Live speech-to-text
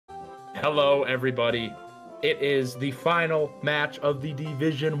Hello, everybody. It is the final match of the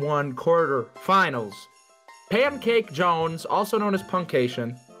Division 1 quarterfinals. Pancake Jones, also known as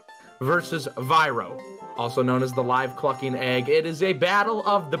Puncayshun, versus V1RO, also known as the live clucking egg. It is a battle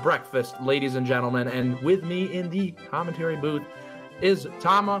of the breakfast, ladies and gentlemen, and with me in the commentary booth is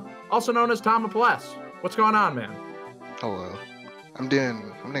Tama, also known as Tama Pless. What's going on, man? Hello. I'm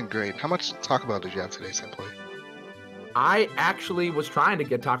doing great. How much Taco Bell did you have today, Simply? I actually was trying to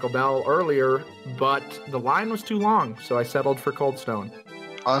get Taco Bell earlier, but the line was too long, so I settled for Cold Stone.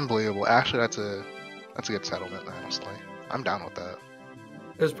 Unbelievable. Actually, that's a good settlement, honestly. I'm down with that.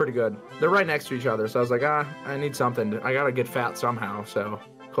 It was pretty good. They're right next to each other, so I was like, I need something. I gotta get fat somehow, so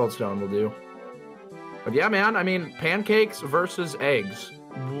Cold Stone will do. But yeah, man, I mean, pancakes versus eggs.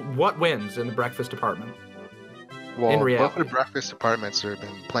 What wins in the breakfast department? Well, in reality, both the breakfast departments have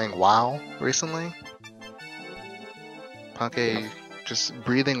been playing WoW recently. Punkay just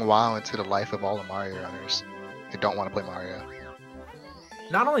breathing WoW into the life of all the Mario runners who don't want to play Mario.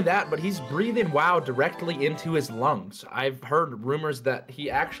 Not only that, but he's breathing WoW directly into his lungs. I've heard rumors that he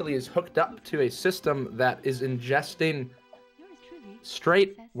actually is hooked up to a system that is ingesting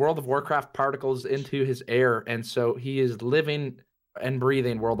straight World of Warcraft particles into his air, and so he is living and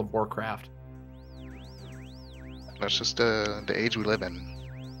breathing World of Warcraft. That's just the age we live in.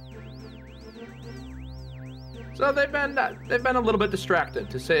 So they've been a little bit distracted,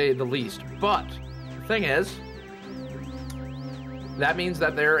 to say the least. But the thing is, that means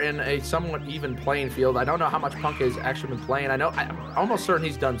that they're in a somewhat even playing field. I don't know how much Punkay's actually been playing. I'm almost certain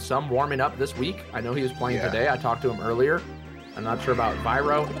he's done some warming up this week. I know he was playing today. I talked to him earlier. I'm not sure about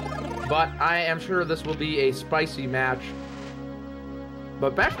V1RO, but I am sure this will be a spicy match.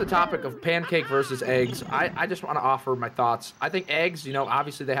 But back to the topic of pancake versus eggs, I just want to offer my thoughts. I think eggs,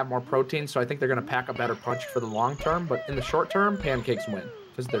 obviously they have more protein, so I think they're going to pack a better punch for the long term. But in the short term, pancakes win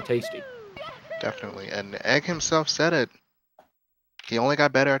because they're tasty. Definitely. And Egg himself said it. He only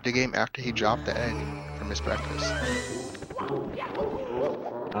got better at the game after he dropped the egg from his breakfast.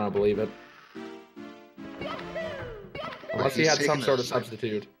 I don't believe it. Unless he had some sort of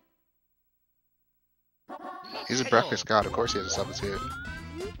substitute. He's a breakfast god. Of course he has a substitute.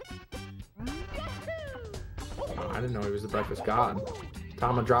 I didn't know he was the breakfast god.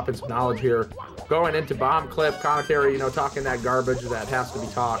 Tama dropping some knowledge here. Going into bomb clip commentary, talking that garbage that has to be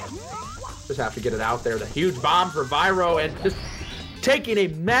talked. Just have to get it out there. The huge bomb for V1RO and just taking a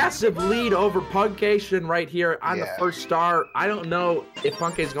massive lead over Puncayshun right here on the first star. I don't know if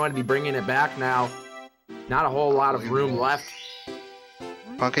Punkay's going to be bringing it back now. Not a whole lot of room left.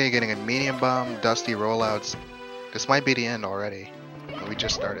 Punkay getting a medium bomb, dusty rollouts. This might be the end already. We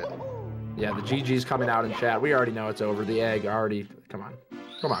just started. Yeah, the GG's coming out in chat. We already know it's over. The egg already... Come on,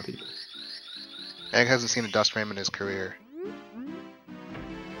 people. Egg hasn't seen a dust frame in his career.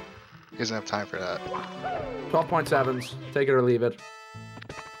 He doesn't have time for that. 12.7s. Take it or leave it.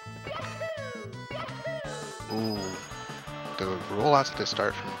 Ooh. The rollouts at the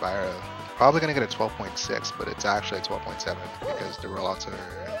start from V1RO. Probably going to get a 12.6, but it's actually a 12.7 because the rollouts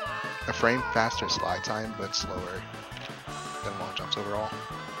are a frame faster slide time, but slower than long jumps overall.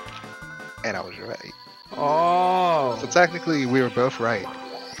 And I was right. Oh! So technically, we were both right.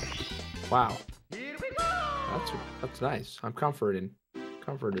 Wow. That's nice. I'm comforted.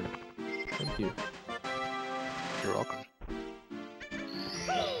 Thank you. You're welcome.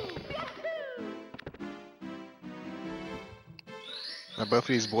 Now both of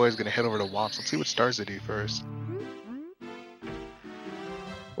these boys gonna head over to Wops. Let's see what stars they do first.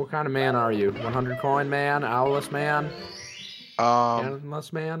 What kind of man are you? 100 coin man? Owlless man?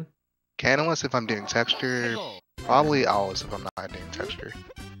 Cannonless man? Cannonless if I'm doing texture. Probably Owlless if I'm not doing texture.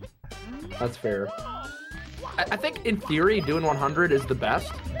 That's fair. I think in theory doing 100 is the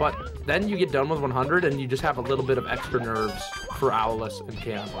best, but then you get done with 100 and you just have a little bit of extra nerves for Owlless and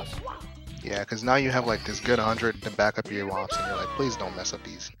Cannonless. Yeah, because now you have like this good 100 to back up your Wops, and you're like, please don't mess up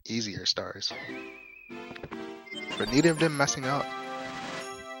these easier stars. But neither of them messing up.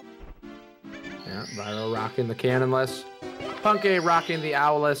 Yeah, V1RO rocking the Cannonless. Punkay rocking the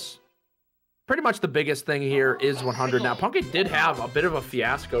Owlless. Pretty much the biggest thing here is 100. Now, Punkay did have a bit of a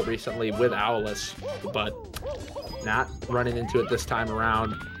fiasco recently with Owlless, but not running into it this time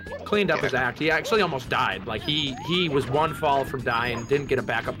around. Cleaned up his act. He actually almost died. Like, he was one fall from dying, didn't get a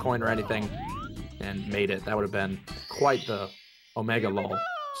backup coin or anything, and made it. That would have been quite the Omega lull, to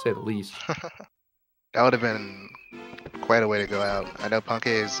say the least. That would have been quite a way to go out. I know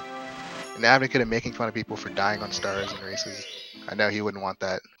Punkay is an advocate of making fun of people for dying on stars and races. I know he wouldn't want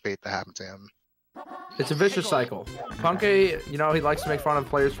that fate to happen to him. It's a vicious cycle. Punkay, he likes to make fun of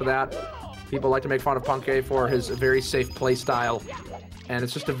players for that. People like to make fun of Punkay for his very safe play style. and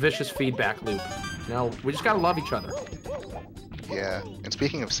it's just a vicious feedback loop. You know, we just gotta love each other. Yeah, and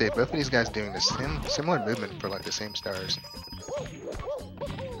speaking of safe, both of these guys doing the similar movement for like the same stars.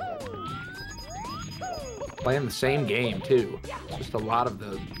 Playing the same game too. Just a lot of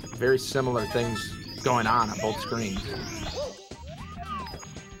the very similar things going on both screens.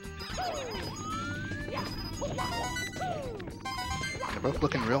 They're both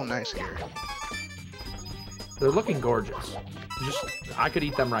looking real nice here. They're looking gorgeous. I could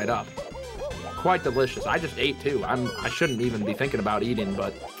eat them right up. Quite delicious. I just ate too. I shouldn't even be thinking about eating,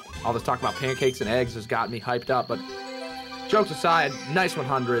 but all this talk about pancakes and eggs has got me hyped up. But jokes aside, nice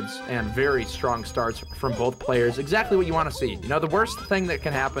 100s and very strong starts from both players. Exactly what you want to see. You know, the worst thing that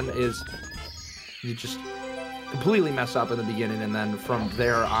can happen is you just completely mess up in the beginning, and then from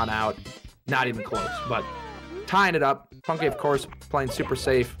there on out, not even close. But tying it up, Puncay, of course, playing super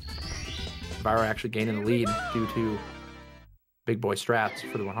safe. V1RO actually gaining the lead due to big boy strats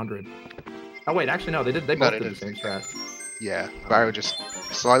for the 100. Oh wait, actually no, they both did the same strat. Yeah, V1RO just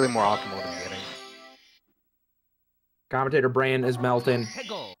slightly more optimal than getting. Commentator brain is melting.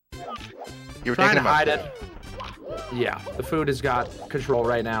 You were trying to hide food. it. Yeah, the food has got control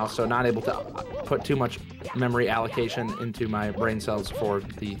right now, so not able to put too much memory allocation into my brain cells for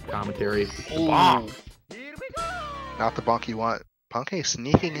the commentary. Bonk! Not the bonk you want. Puncay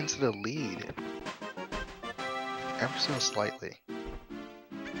sneaking into the lead. Ever so slightly.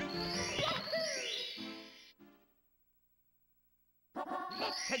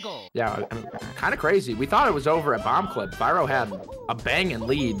 Yeah, I mean, kind of crazy. We thought it was over at bomb clip. V1RO had a banging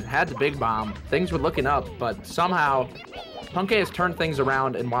lead, had the big bomb. Things were looking up, but somehow Puncay has turned things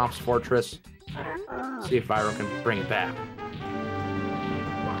around in Womp's Fortress. See if V1RO can bring it back.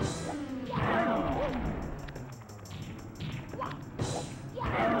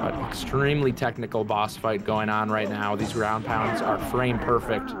 But extremely technical boss fight going on right now. These ground pounds are frame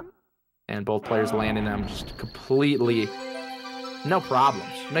perfect, and both players landing them just completely no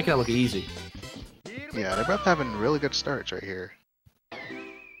problems, making it look easy. Yeah, they're both having really good starts right here.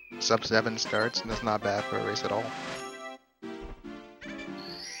 Sub 7 starts, and that's not bad for a race at all.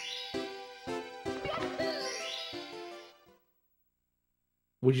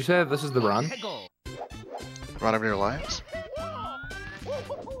 Would you say that this is the run? Run of your lives?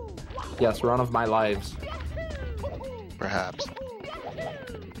 Yes, run of my lives. Perhaps.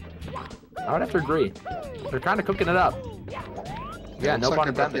 I would have to agree. They're kind of cooking it up. Yeah, no pun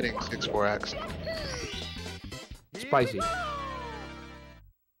intended. Hitting 6-4X. Spicy.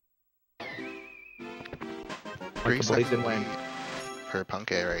 Like the blazing wind. For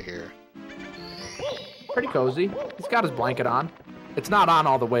Puncay right here. Pretty cozy. He's got his blanket on. It's not on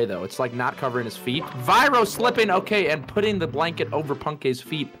all the way though. It's like not covering his feet. V1RO slipping, okay, and putting the blanket over Puncay's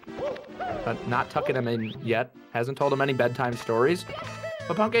feet. But not tucking him in yet. Hasn't told him any bedtime stories.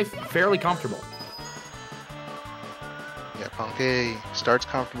 But Puncay fairly comfortable. Yeah, Puncay starts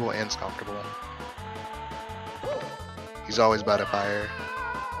comfortable, ends comfortable. He's always about to fire.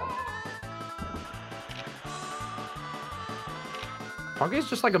 Puncay's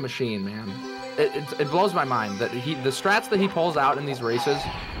just like a machine, man. It blows my mind that the strats that he pulls out in these races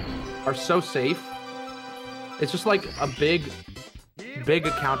are so safe. It's just like a big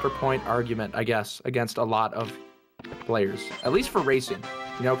counterpoint argument, I guess, against a lot of players, at least for racing.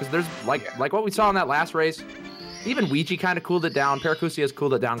 You know, because there's like what we saw in that last race. Even Ouija kind of cooled it down. Paracusi has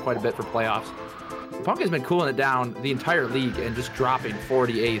cooled it down quite a bit for playoffs. Puncay's been cooling it down the entire league and just dropping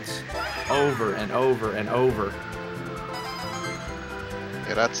 48s over and over and over.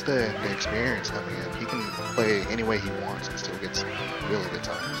 Yeah, that's the experience coming in. He can play any way he wants and still gets really good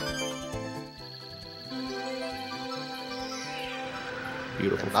times.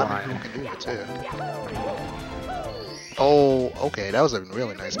 Beautiful and not flying. many people can do it too. Oh, okay, that was a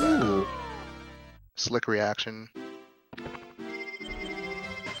really nice battle. Slick reaction.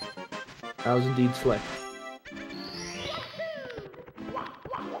 That was indeed slick.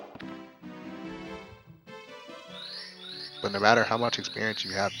 But no matter how much experience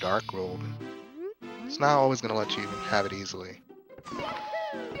you have dark rolled, it's not always going to let you have it easily.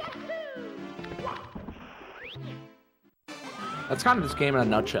 That's kind of this game in a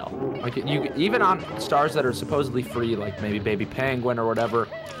nutshell. Like you, even on stars that are supposedly free, like maybe Baby Penguin or whatever,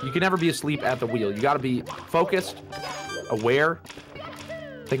 you can never be asleep at the wheel. You got to be focused, aware,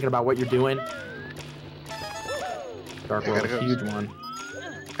 thinking about what you're doing. Dark World, a huge one.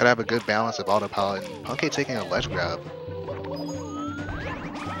 Gotta have a good balance of autopilot. And Puncay taking a ledge grab.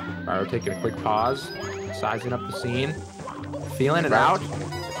 V1RO taking a quick pause, sizing up the scene, feeling it out.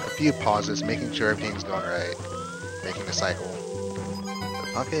 A few pauses, making sure everything's going right, making the cycle.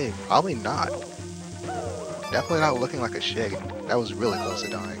 But Puncay, probably not. Definitely not looking like a shake. That was really close to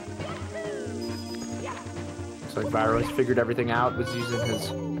dying. Looks like V1RO has figured everything out, was using his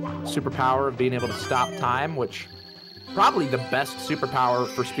superpower of being able to stop time, which probably the best superpower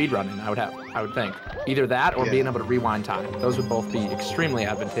for speedrunning, I would think. Either that or being able to rewind time. Those would both be extremely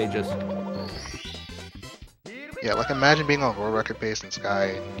advantageous. Yeah, like imagine being on world record pace in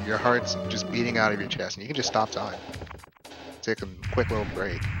Sky, your heart's just beating out of your chest, and you can just stop time. Take a quick little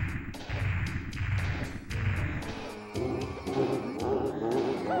break.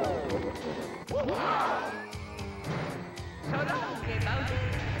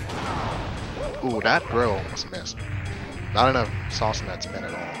 Ooh, that throw almost missed. Not enough sauce in that spin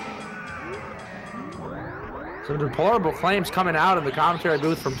at all. Some deplorable claims coming out in the commentary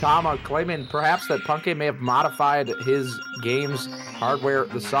booth from Tama, claiming perhaps that Punkay may have modified his game's hardware,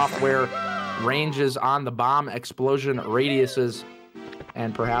 the software ranges on the bomb explosion radiuses,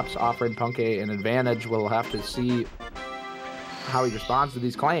 and perhaps offering Punkay an advantage. We'll have to see how he responds to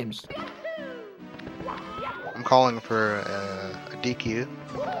these claims. I'm calling for a DQ.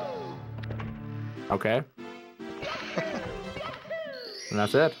 Okay. And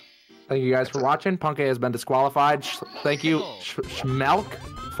that's it. Thank you guys for watching. Punkay has been disqualified. Thank you, Schmelk,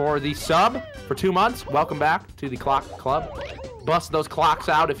 for the sub for 2 months. Welcome back to the Clock Club. Bust those clocks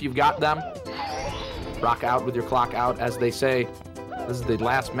out if you've got them. Rock out with your clock out, as they say. This is the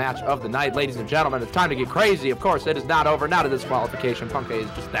last match of the night, ladies and gentlemen. It's time to get crazy. Of course, it is not over. Not a disqualification. Punkay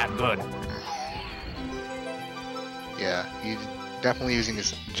is just that good. Yeah, he's definitely using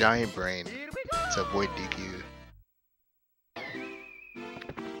his giant brain to avoid DQ.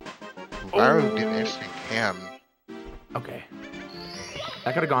 V1RO did an interesting cam. Okay.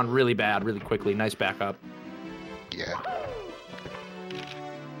 That could have gone really bad really quickly. Nice backup. Yeah.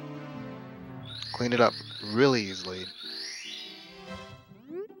 Cleaned it up really easily.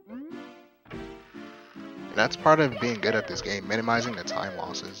 And that's part of being good at this game, minimizing the time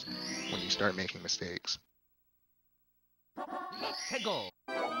losses when you start making mistakes.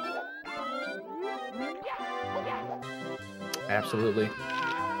 Absolutely.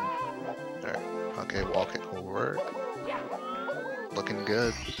 Alright, okay, wall kick will work. Looking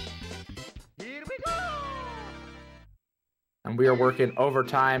good. And we are working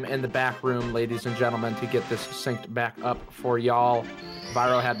overtime in the back room, ladies and gentlemen, to get this synced back up for y'all.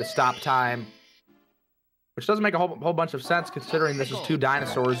 V1RO had to stop time, which doesn't make a whole bunch of sense considering this is two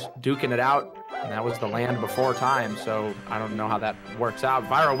dinosaurs duking it out. And that was the land before time, so I don't know how that works out.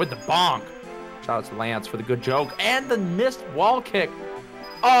 V1RO with the bonk. Shout out to Lance for the good joke. And the missed wall kick.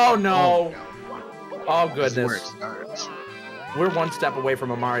 Oh, no. Oh, goodness. This is where it starts. We're one step away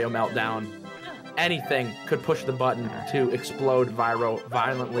from a Mario meltdown. Anything could push the button to explode V1RO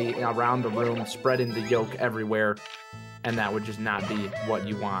violently around the room, spreading the yolk everywhere. And that would just not be what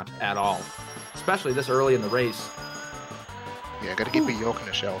you want at all. Especially this early in the race. Yeah, gotta keep a yolk in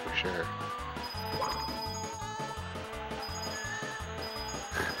the shell for sure.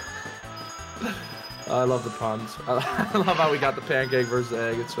 I love the puns. I love how we got the pancake versus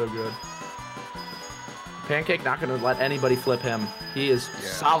egg. It's so good. Pancake not going to let anybody flip him. He is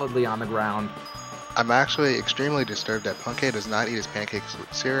solidly on the ground. I'm actually extremely disturbed that Punkay does not eat his pancakes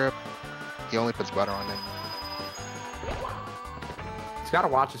with syrup. He only puts butter on them. He's got to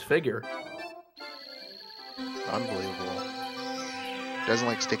watch his figure. Unbelievable. Doesn't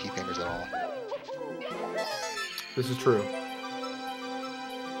like sticky fingers at all. This is true.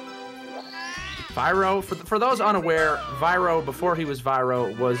 V1RO, for those unaware, V1RO, before he was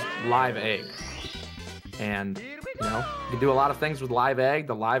V1RO, was live egg. And, you know, you can do a lot of things with live egg,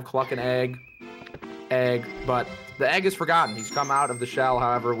 the live clucking egg, but the egg is forgotten. He's come out of the shell,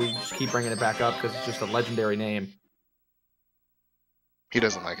 however, we just keep bringing it back up because it's just a legendary name. He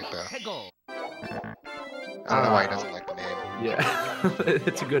doesn't like it, though. I don't know why he doesn't like the name. Yeah,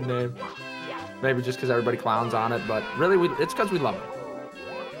 it's a good name. Maybe just because everybody clowns on it, but really, it's because we love it.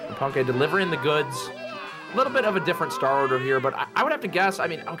 And Punkay delivering the goods. A little bit of a different star order here, but I would have to guess, I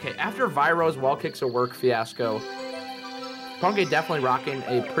mean, okay, after V1RO's wall kicks a work fiasco, Punkay definitely rocking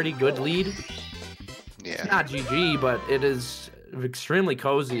a pretty good lead. Yeah. It's not GG, but it is extremely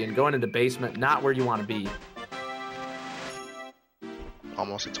cozy and going into basement, not where you want to be.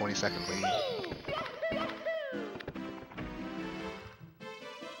 Almost a 20-second lead.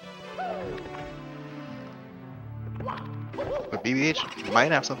 But BBH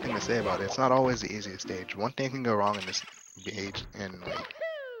might have something to say about it. It's not always the easiest stage. One thing can go wrong in this stage, and like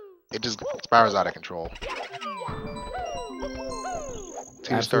it just spirals out of control.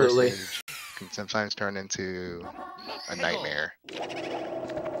 Two-star stage can sometimes turn into a nightmare.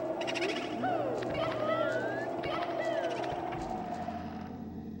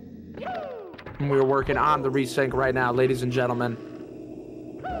 We're working on the resync right now, ladies and gentlemen.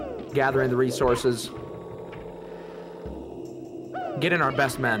 Gathering the resources. Getting our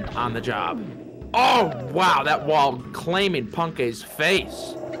best men on the job. Oh, wow, that wall claiming Punkay's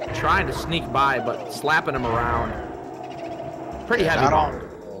face. Trying to sneak by, but slapping him around. Pretty heavy ball.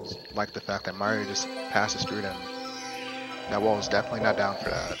 Like the fact that Mario just passes through them. That wall is definitely not down for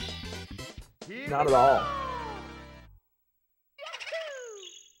that. Not at all.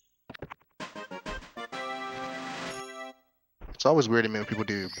 It's always weird to me when people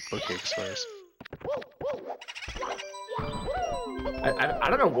do bookcakes first. I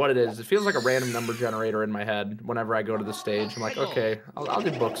don't know what it is. It feels like a random number generator in my head whenever I go to the stage. I'm like, okay, I'll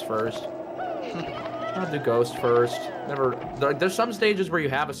do books first. I'll do ghost first. Never. There's some stages where you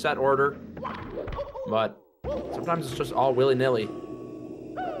have a set order, but sometimes it's just all willy-nilly.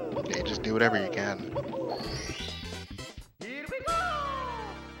 Yeah, you just do whatever you can.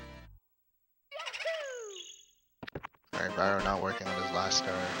 Alright, V1RO not working on his last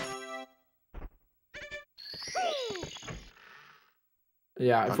star.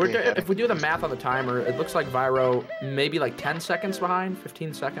 Yeah, if we do the math on the timer, it looks like V1RO maybe like 10 seconds behind,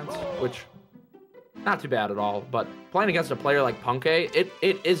 15 seconds, which not too bad at all. But playing against a player like Punkay,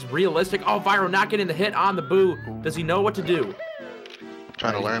 it is realistic. Oh, V1RO not getting the hit on the boo. Does he know what to do?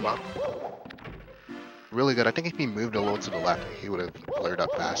 Trying to lure him up. Really good. I think if he moved a little to the left, he would have lured up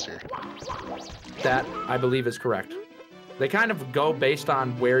faster. That, I believe, is correct. They kind of go based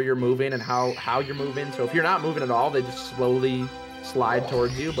on where you're moving and how you're moving. So if you're not moving at all, they just slowly slide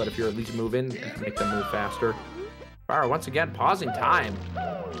towards you, but if you're at least moving, you can make them move faster. V1RO once again pausing time.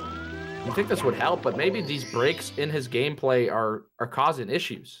 You think this would help, but maybe these breaks in his gameplay are causing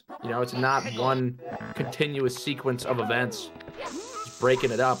issues. You know, it's not one continuous sequence of events. Just breaking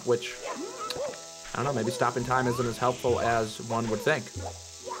it up, which, I don't know, maybe stopping time isn't as helpful as one would think.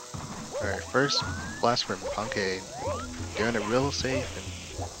 Alright, first blast from Punkay. Doing it real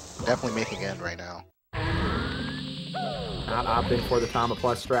safe and definitely making end right now. Not opting for the Tama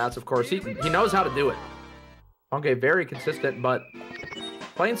Plus strats, of course. He knows how to do it. Punkay very consistent, but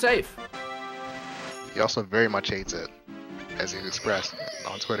playing safe. He also very much hates it, as he's expressed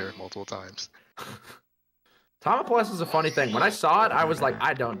on Twitter multiple times. Tama Plus is a funny thing. When I saw it, I was like,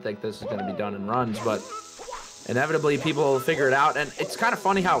 I don't think this is going to be done in runs, but inevitably people will figure it out. And it's kind of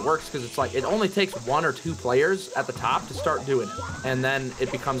funny how it works, because it's like it only takes 1 or 2 players at the top to start doing it. And then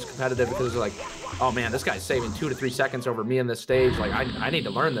it becomes competitive because they're like, oh man, this guy's saving 2 to 3 seconds over me in this stage. Like, I need to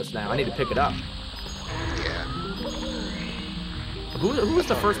learn this now. I need to pick it up. Yeah. Who was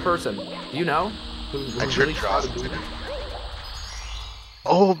the first person? Do you know? Who really started doing it?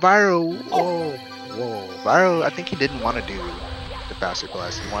 Oh, V1RO. Whoa. Whoa. V1RO, I think he didn't want to do the faster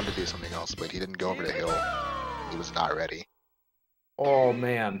class. He wanted to do something else, but he didn't go over the hill. He was not ready. Oh,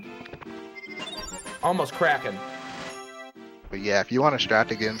 man. Almost cracking. But yeah, if you want to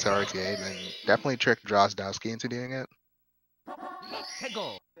strat against RTA, then definitely trick Drozdowski into doing it.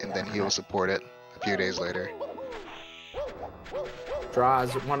 And then he'll support it a few days later.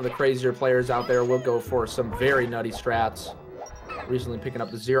 Droz, one of the crazier players out there, will go for some very nutty strats. Recently picking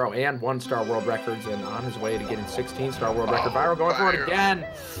up the 0 and 1-star world records, and on his way to getting 16-star world record. V1RO going for it again.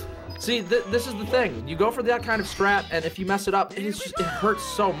 See, this is the thing. You go for that kind of strat, and if you mess it up, it hurts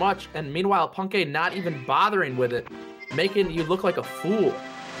so much. And meanwhile, Punkay not even bothering with it, making you look like a fool.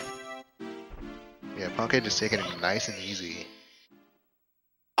 Yeah, Punkay just taking it nice and easy.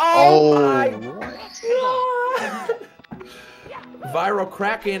 Oh my God! V1RO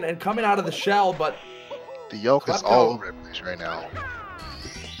cracking and coming out of the shell, but the yoke is all over the place right now.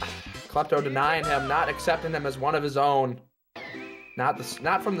 Klepto denying him, not accepting him as one of his own.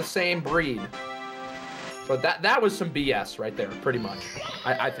 Not from the same breed. But that was some BS right there, pretty much.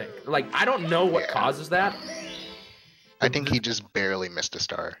 I think. Like, I don't know what causes that. I think he just barely missed a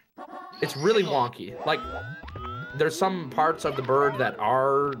star. It's really wonky. Like, there's some parts of the bird that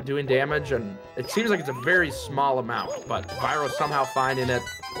are doing damage, and it seems like it's a very small amount, but V1RO somehow finding it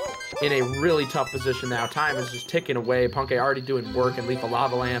in a really tough position now. Time is just ticking away. Punkay already doing work in Lethal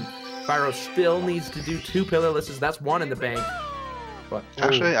Lava Lamp. V1RO still needs to do 2 pillarlesses. That's 1 in the bank. But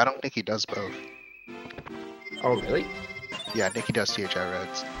actually, I don't think he does both. Oh, really? Yeah, I think he does THI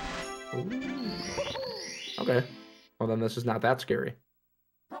Reds. Ooh. Okay. Well, then this is not that scary.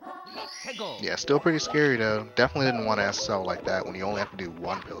 Yeah, still pretty scary though. Definitely didn't want to SSL like that when you only have to do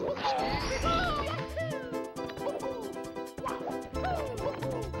 1 pillarless.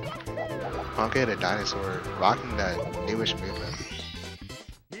 Punkay the dinosaur, rocking that newish movement.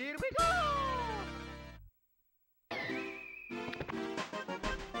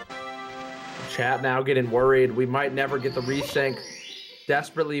 Chat now getting worried. We might never get the resync.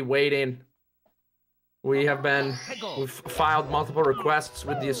 Desperately waiting we've filed multiple requests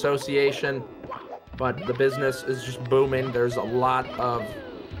with the association, but the business is just booming. There's a lot of,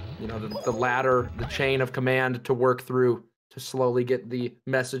 you know, the ladder, the chain of command to work through to slowly get the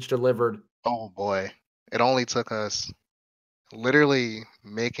message delivered. Oh boy. It only took us literally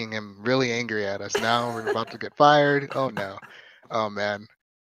making him really angry at us. Now we're about to get fired. Oh no. Oh man.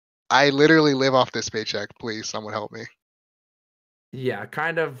 I literally live off this paycheck. Please, someone help me. Yeah,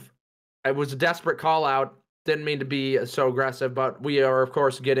 kind of. It was a desperate call out. Didn't mean to be so aggressive, but we are, of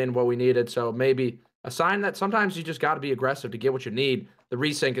course, getting what we needed. So maybe a sign that sometimes you just got to be aggressive to get what you need. The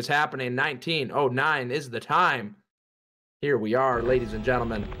resync is happening. 19:09 is the time. Here we are, ladies and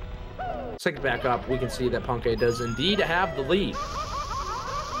gentlemen. Sync it back up. We can see that Punkay does indeed have the lead.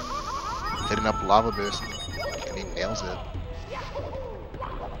 Hitting up Lava Boost, and he nails it.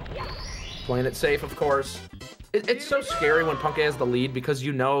 Playing it safe, of course. It's so scary when Punkay has the lead because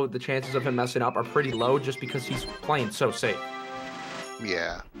you know the chances of him messing up are pretty low just because he's playing so safe.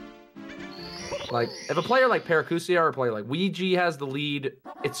 Yeah. Like, if a player like Paracusia or a player like Ouija has the lead,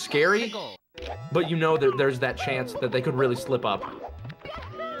 it's scary, but you know that there's that chance that they could really slip up.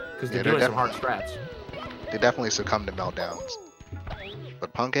 Because they're doing some hard strats. They definitely succumb to meltdowns.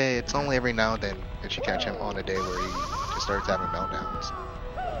 But Punkay, it's only every now and then that you catch him on a day where he just starts having meltdowns.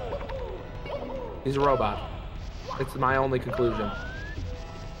 He's a robot. It's my only conclusion.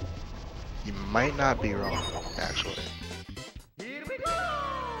 You might not be wrong, actually.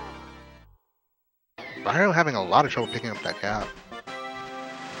 V1RO having a lot of trouble picking up that cap.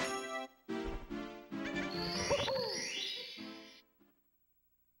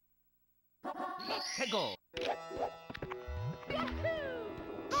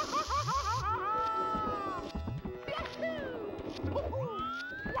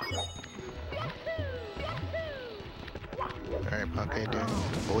 Alright, Punkay doing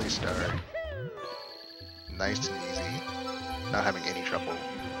fully star. Nice and easy. Not having any trouble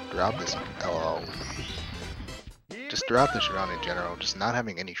throughout this LO. Just throughout this round in general, just not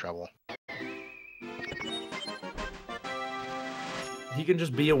having any trouble. He can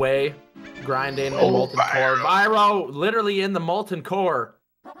just be away, grinding in molten core. V1RO literally in the molten core.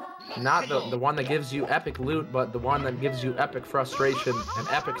 Not the one that gives you epic loot, but the one that gives you epic frustration and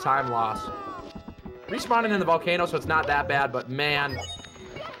epic time loss. Respawning in the volcano, so it's not that bad, but man,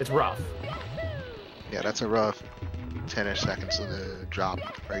 it's rough. Yeah, that's a rough 10-ish seconds of the drop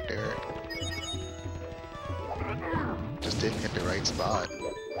right there. Just didn't hit the right spot.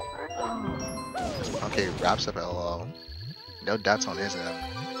 Okay, wraps up LO. No deaths on his end.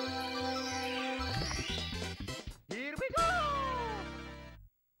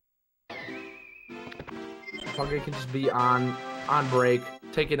 Punkay can just be on break,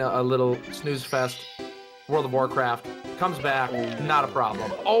 taking a little snooze fest. World of Warcraft comes back, not a problem.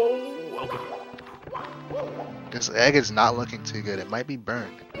 Oh, okay. This egg is not looking too good. It might be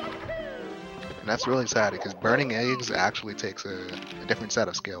burned. And that's really sad because burning eggs actually takes a different set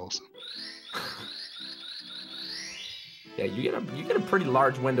of skills. Yeah, you get a pretty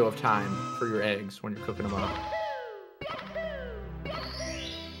large window of time for your eggs when you're cooking them up.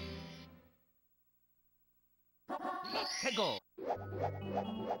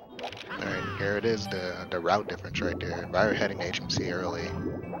 Alright, here it is, the route difference right there. V1RO heading to HMC early.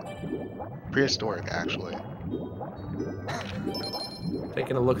 Prehistoric, actually.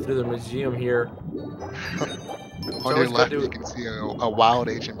 Taking a look through the museum here. On your left, you can see a wild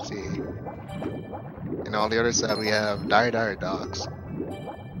HMC. And on the other side, we have Dire Docks.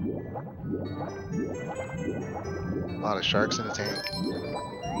 A lot of sharks in the tank.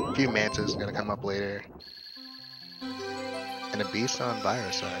 A few mantas gonna come up later. And a beast on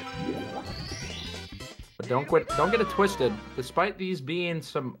V1RO's side. But don't get it twisted. Despite these being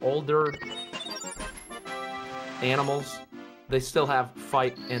some older animals, they still have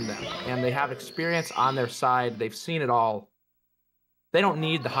fight in them. And they have experience on their side. They've seen it all. They don't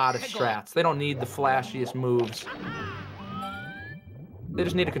need the hottest strats. They don't need the flashiest moves. They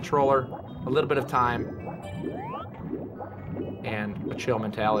just need a controller, a little bit of time, and a chill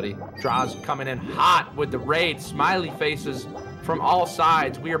mentality. Draws coming in hot with the raid. Smiley faces from all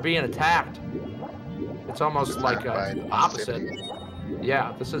sides. We are being attacked. It's almost like a opposite.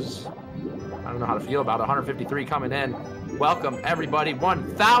 Yeah, this is... I don't know how to feel about it. 153 coming in. Welcome, everybody.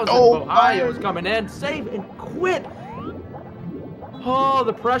 1,000 Ohio's coming in. Save and quit. Oh,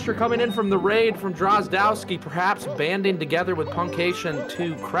 the pressure coming in from the raid from Drozdowski, perhaps banding together with puncayshun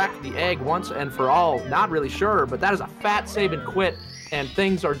to crack the egg once and for all. Not really sure, but that is a fat save and quit, and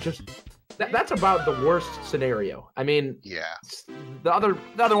things are just... That's about the worst scenario. I mean, yeah. The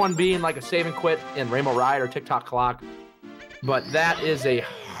other one being like a save and quit in Rainbow Ride or TikTok Clock, but that is a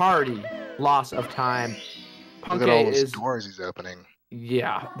hearty loss of time. Look at all those doors he's opening.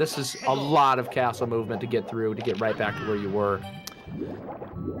 Yeah, this is a lot of castle movement to get through to get right back to where you were.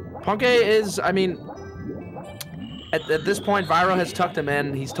 Punkay is, I mean, at this point, V1RO has tucked him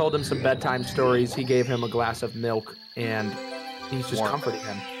in. He's told him some bedtime stories. He gave him a glass of milk, and he's just comforting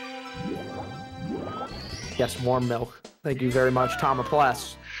him. Yes, warm milk. Thank you very much, Tom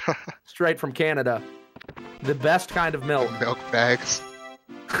Pless. Straight from Canada. The best kind of milk. Milk bags.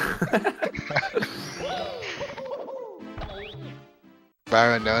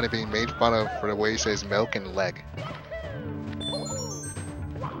 V1RO known to being made fun of for the way he says milk and leg.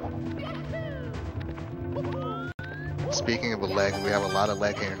 Speaking of a leg, we have a lot of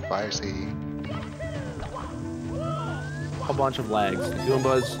leg here in Fire City. A bunch of legs. The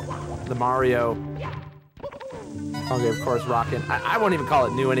Goombas, the Mario. Okay, of course, rocking. I won't even call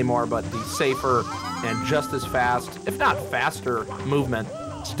it new anymore, but the safer and just as fast, if not faster, movement.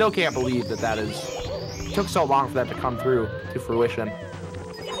 Still can't believe that it took so long for that to come through to fruition.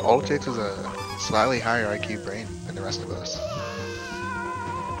 All it takes is a slightly higher IQ brain than the rest of us.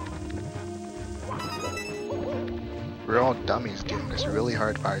 We're all dummies doing this really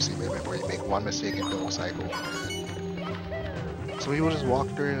hard Fire City movement where you make one mistake in the whole cycle. So people just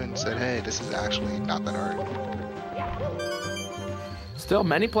walked through and said, hey, this is actually not that hard. Still,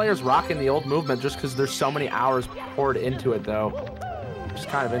 many players rocking the old movement just because there's so many hours poured into it, though. Which is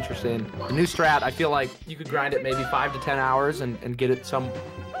kind of interesting. The new strat, I feel like you could grind it maybe 5 to 10 hours and get it some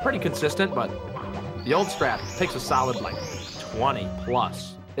pretty consistent, but the old strat takes a solid like 20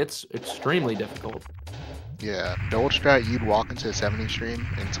 plus. It's extremely difficult. Yeah, the old strat, you'd walk into a 70 stream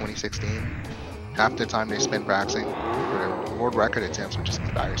in 2016. Half the time they spent practicing for their world record attempts would just be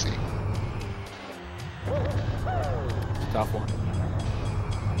Fire City. Tough one.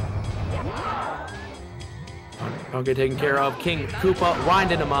 Okay, taken care of. King Koopa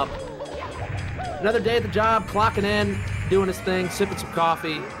winding him up. Another day at the job, clocking in, doing his thing, sipping some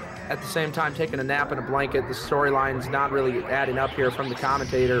coffee. At the same time, taking a nap in a blanket. The storyline's not really adding up here from the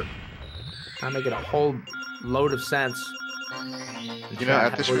commentator. Not making a whole load of sense. You know,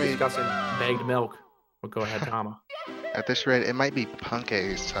 at this rate, discussing bagged milk. Well, go ahead, Tama. At this rate, it might be Punkay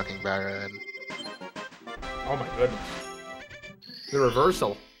who's tucking V1RO in. Oh my goodness. The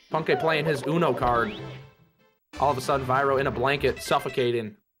reversal. Punkay playing his Uno card. All of a sudden, V1RO in a blanket,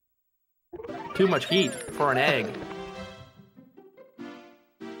 suffocating. Too much heat for an egg.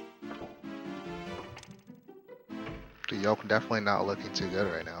 The yolk definitely not looking too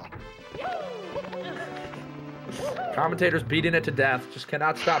good right now. Commentators beating it to death. Just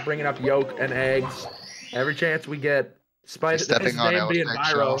cannot stop bringing up yolk and eggs. Every chance we get. Despite his name being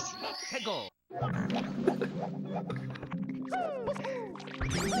V1RO.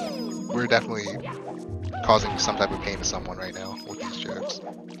 We're definitely causing some type of pain to someone right now with these jokes.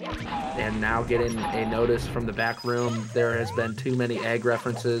 And now getting a notice from the back room. There has been too many egg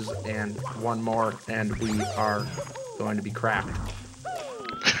references and one more, and we are going to be cracked.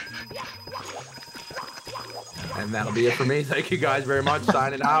 And that'll be it for me. Thank you guys very much.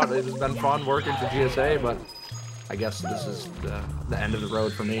 Signing out. It has been fun working for GSA, but I guess this is the end of the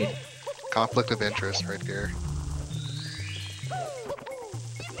road for me. Conflict of interest right there.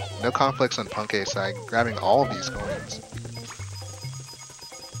 No conflicts on Punkay's side, grabbing all of these coins.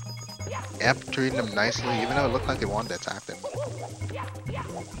 Yep, treating them nicely, even though it looked like they wanted to attack them.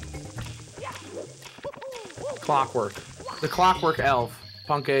 Clockwork. The Clockwork Elf.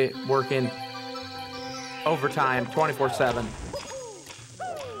 Punkay working overtime, 24/7.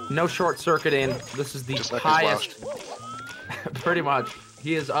 No short circuiting. This is the like highest. Pretty much.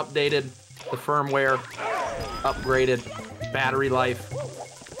 He has updated the firmware, upgraded battery life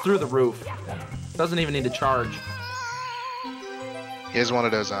through the roof. Doesn't even need to charge. He has one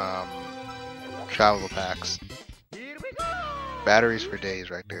of those travel packs. Batteries for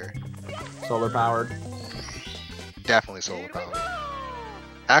days right there. Solar powered. Definitely solar powered.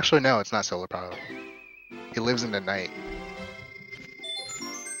 Actually, no, it's not solar powered. He lives in the night.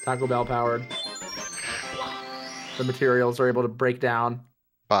 Taco Bell powered. The materials are able to break down.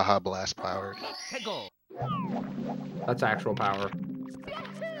 Baja Blast powered. That's actual power.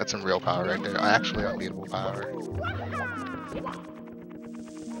 That's some real power right there. Actually unbeatable power.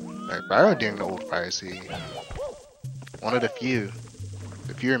 Alright, V1RO doing the old Fire City. One of the few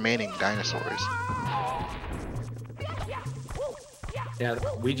remaining dinosaurs. Yeah,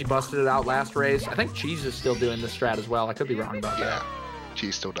 Ouija busted it out last race. I think Cheese is still doing this strat as well. I could be wrong about that.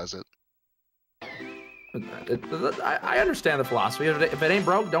 Cheese still does it. I understand the philosophy. If it ain't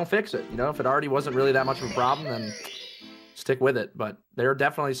broke, don't fix it. You know, if it already wasn't really that much of a problem, then stick with it. But there are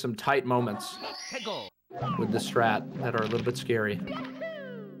definitely some tight moments with this strat that are a little bit scary.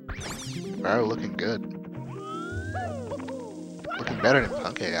 V1RO looking good. Looking better than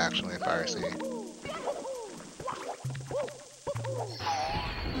Punkay, actually, if I see.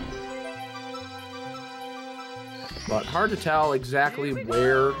 But hard to tell exactly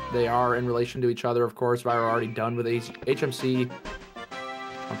where they are in relation to each other. Of course, V1RO already done with HMC.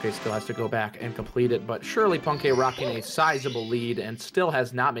 Punkay still has to go back and complete it, but surely Punkay rocking a sizable lead and still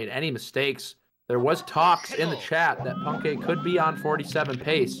has not made any mistakes. There was talks in the chat that Punkay could be on 47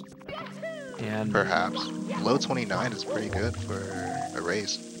 pace. And perhaps. Low 29 is pretty good for a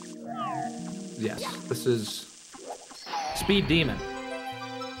race. Yes, this is Speed Demon.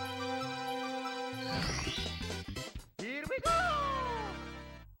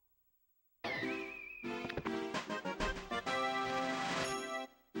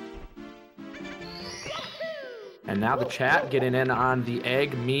 And now the chat getting in on the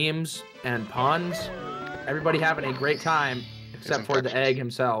egg memes and puns. Everybody having a great time, except for the egg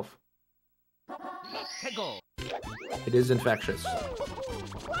himself. It is infectious.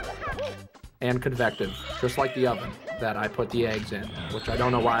 And convective, just like the oven that I put the eggs in, which I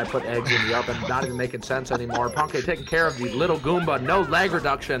don't know why I put eggs in the oven, not even making sense anymore. Punkay taking care of the little Goomba, no lag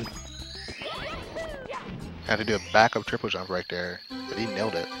reduction. Had to do a backup triple jump right there, but he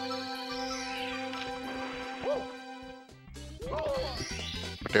nailed it.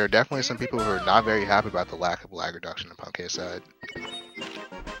 But there are definitely some people who are not very happy about the lack of lag reduction on Punkay's side.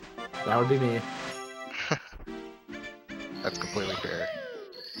 That would be me. That's completely fair.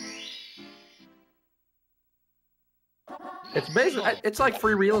 It's basically, it's like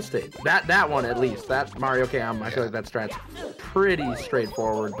free real estate. That one at least, that Mario Cam, I feel like that strat's pretty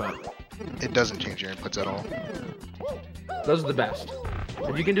straightforward, but it doesn't change your inputs at all. Those are the best.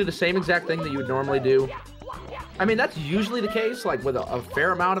 If you can do the same exact thing that you would normally do, I mean, that's usually the case, like with a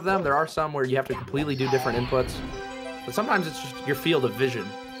fair amount of them. There are some where you have to completely do different inputs, but sometimes it's just your field of vision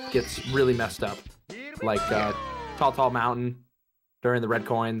gets really messed up. Like Tall Mountain during the red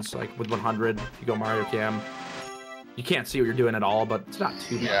coins, like with 100, if you go Mario Cam. You can't see what you're doing at all, but it's not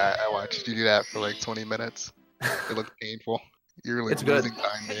too bad. Yeah, I watched you do that for like 20 minutes. It looked painful. You're like losing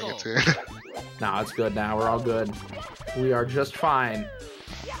time doing it too. No, it's good now. We're all good. We are just fine.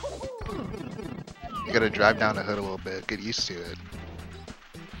 You gotta drive down the hood a little bit, get used to it,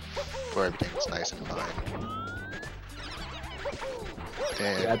 before everything's nice and fine.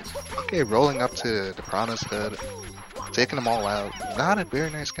 And okay, rolling up to the Piranha's hood, taking them all out. Not a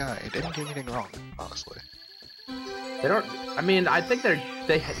very nice guy. He didn't do anything wrong, honestly. They don't. I mean, I think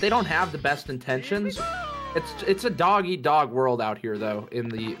they don't have the best intentions. It's a dog eat dog world out here though in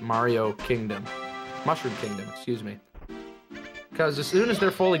the Mario Kingdom, Mushroom Kingdom, excuse me. Because as soon as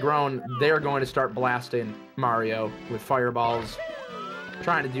they're fully grown, they are going to start blasting Mario with fireballs,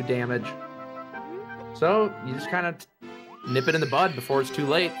 trying to do damage. So you just kind of nip it in the bud before it's too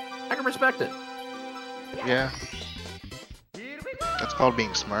late. I can respect it. Yeah, that's called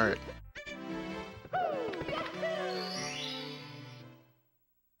being smart.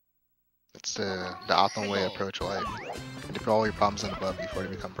 It's the optimal way to approach life. You put all your problems in the bud before they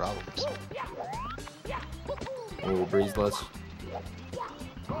become problems. Oh, breezeless.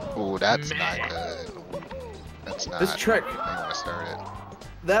 Ooh, that's not good. That's not. This trick. I want to start it.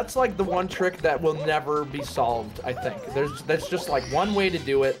 That's like the one trick that will never be solved, I think. There's just like one way to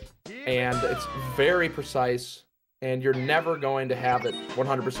do it, and it's very precise, and you're never going to have it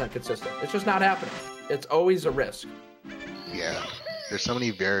 100% consistent. It's just not happening. It's always a risk. Yeah. There's so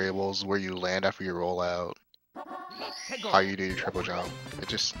many variables where you land after your rollout, how you do your triple jump. It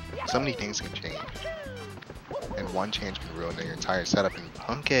just, so many things can change. And one change can ruin your entire setup. And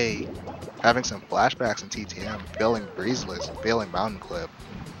Punkay having some flashbacks in TTM, failing breezeless, failing mountain clip.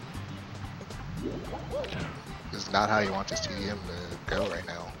 This is not how you want this TTM to go right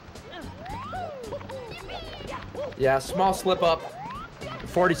now. Yeah, small slip up.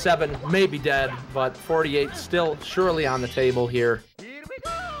 47 may be dead, but 48 still surely on the table here.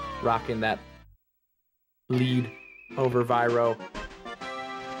 Rocking that lead over V1RO.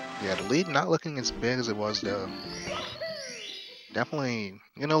 Yeah, the lead not looking as big as it was though. Definitely,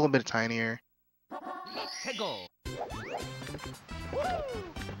 you know, a little bit tinier.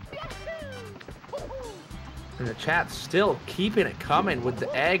 And the chat's still keeping it coming with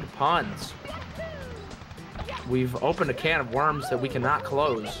the egg puns. We've opened a can of worms that we cannot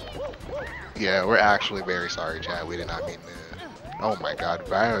close. Yeah, we're actually very sorry, chat. We did not mean to. Oh my god,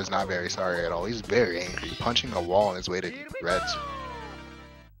 V1RO is not very sorry at all. He's very angry, punching a wall on his way to reds.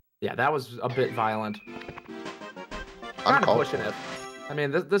 Yeah, that was a bit violent. Kind of pushing it. I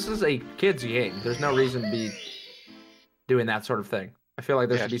mean, this is a kid's game. There's no reason to be doing that sort of thing. I feel like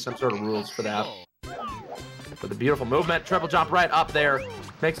there should be some sort of rules for that. With a beautiful movement, triple jump right up there.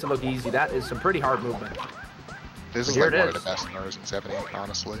 Makes it look easy. That is some pretty hard movement. This is Here like it one is. of the best numbers in 7-8,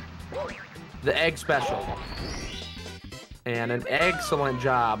 honestly. The egg special. And an excellent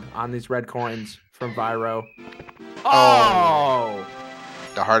job on these red coins from V1RO. Oh!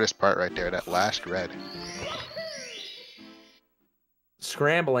 The hardest part right there, that last red.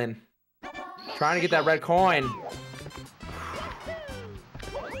 Scrambling. Trying to get that red coin.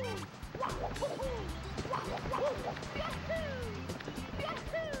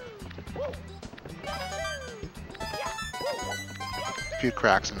 A few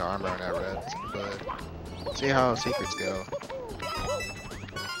cracks in the armor on that red, but see how secrets go.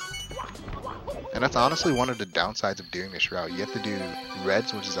 And that's honestly one of the downsides of doing this route. You have to do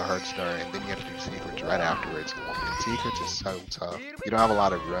reds, which is a hard start, and then you have to do secrets right afterwards. And secrets is so tough. You don't have a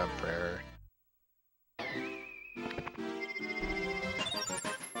lot of room for error.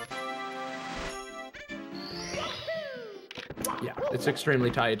 Yeah, it's extremely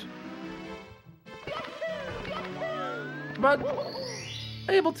tight. But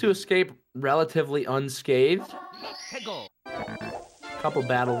able to escape relatively unscathed. Couple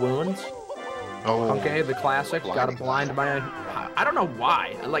battle wounds. Oh, Okay, the classic. Got a blind by a... I don't know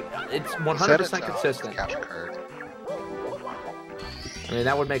why. Like, it's 100% consistent. Capture card. I mean,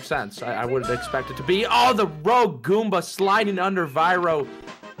 that would make sense. I would expect it to be... Oh, the rogue Goomba sliding under V1RO,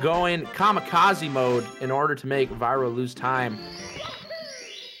 going kamikaze mode in order to make V1RO lose time.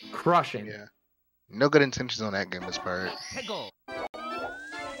 Crushing. Yeah. No good intentions on that Goomba's part.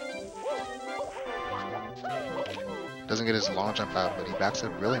 Doesn't get his long jump out, but he backs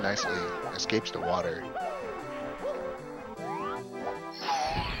up really nicely, escapes the water.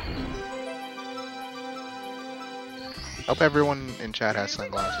 Hope everyone in chat has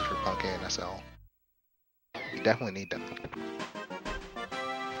sunglasses for Punk and SL. You definitely need them.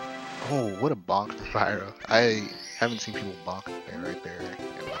 Oh, what a bonk for V1RO. I haven't seen people bonk there right there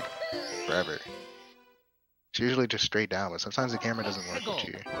in like forever. It's usually just straight down, but sometimes the camera doesn't work with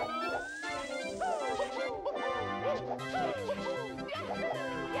you.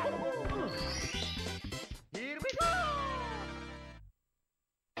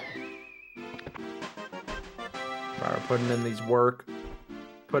 Putting in these work,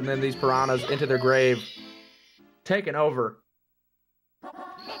 putting in these piranhas into their grave, taking over.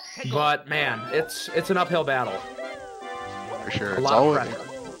 But man, it's an uphill battle. For sure, A lot of pressure.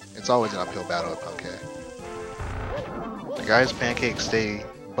 it's always an uphill battle at Punk. The guy's pancakes stay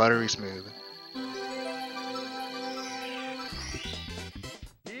buttery smooth.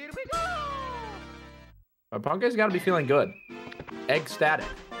 But Punk's got to be feeling good, ecstatic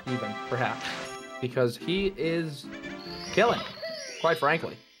even perhaps, because he is killing, quite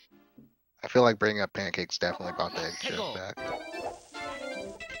frankly. I feel like bringing up pancakes definitely brought the egg joke back.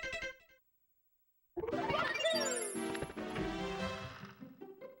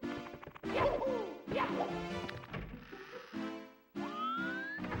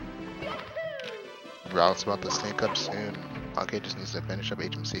 Route's about to sync up soon. Punk just needs to finish up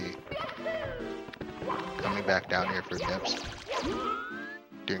HMC. Coming back down here for nips.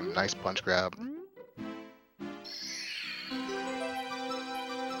 Doing a nice punch grab.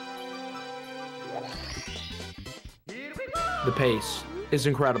 The pace is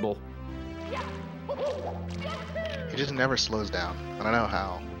incredible. He just never slows down. I don't know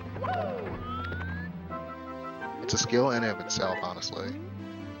how. It's a skill in and of itself, honestly.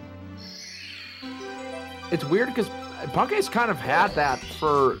 It's weird because Punk's kind of had that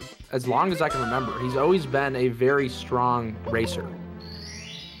for as long as I can remember. He's always been a very strong racer.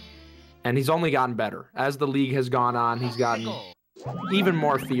 And he's only gotten better. As the league has gone on, he's gotten even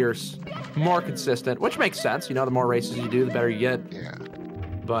more fierce, more consistent, which makes sense. You know, the more races you do, the better you get. Yeah.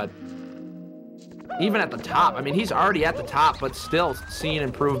 But even at the top, I mean, he's already at the top, but still seeing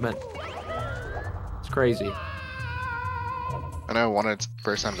improvement. It's crazy. I know one of the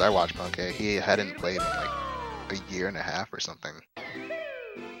first times I watched Punk, he hadn't played in like a year and a half or something.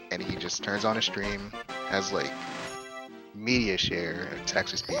 And he just turns on a stream, has like media share and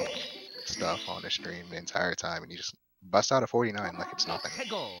text-to-speech stuff on the stream the entire time, and he just busts out a 49 like it's nothing.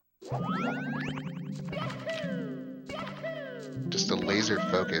 Just a laser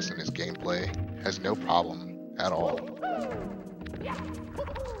focus in his gameplay. Has no problem at all.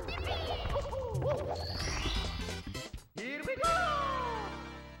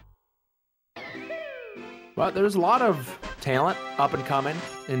 But there's a lot of talent up and coming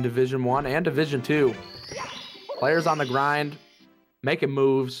in Division 1 and Division 2. Players on the grind, making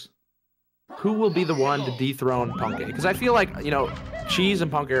moves. Who will be the one to dethrone Punk? Because I feel like, you know, Cheese and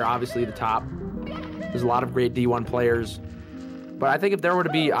Punk are obviously the top. There's a lot of great D1 players. But I think if there were to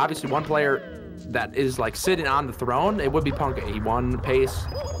be, obviously, one player that is like sitting on the throne, it would be Punkay. He won pace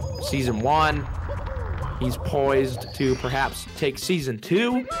season 1. He's poised to perhaps take season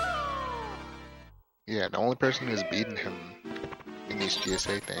 2. Yeah, the only person who's beaten him in these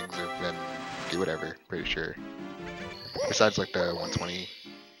GSA things have been do whatever, pretty sure. Besides like the 120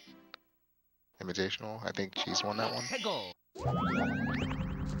 Invitational, I think she's won that one.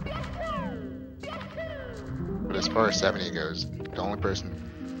 But as far as 70 goes, the only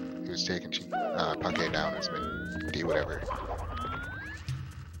person who's taken Punkay down has been D whatever.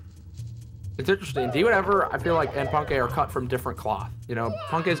 It's interesting. D whatever, I feel like, and Punkay are cut from different cloth. You know,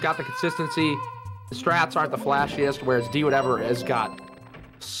 Punkay's got the consistency. The strats aren't the flashiest, whereas D whatever has got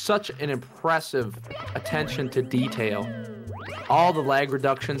such an impressive attention to detail. All the lag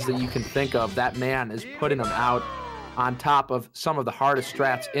reductions that you can think of, that man is putting them out on top of some of the hardest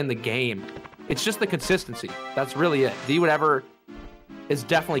strats in the game. It's just the consistency. That's really it. D whatever is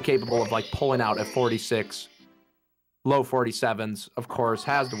definitely capable of like pulling out at 46, low 47s, of course,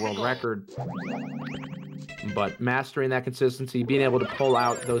 has the world record. But mastering that consistency, being able to pull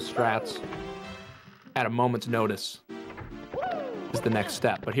out those strats at a moment's notice is the next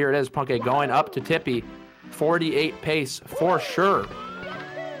step. But here it is, Punkay going up to Tippy. 48 pace for sure.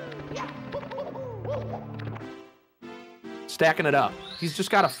 Stacking it up. He's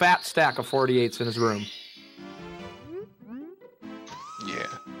just got a fat stack of 48s in his room. Yeah.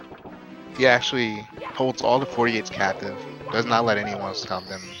 He actually holds all the 48s captive. Does not let anyone else count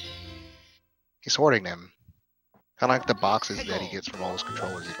them. He's hoarding them. Kind of like the boxes that he gets from all those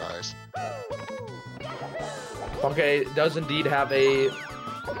controllers he buys. Punkay does indeed have a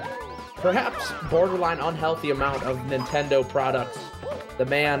perhaps borderline unhealthy amount of Nintendo products. The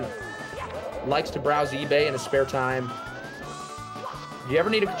man likes to browse eBay in his spare time. If you ever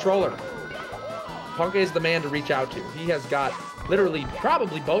need a controller, Punkay is the man to reach out to. He has got literally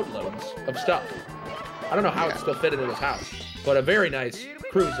probably boatloads of stuff. I don't know how it's still fitted in his house, but a very nice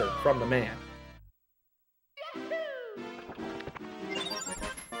cruiser from the man.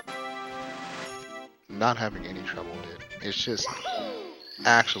 Not having any trouble, dude. It's just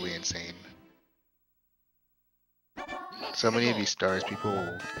actually insane. So many of these stars,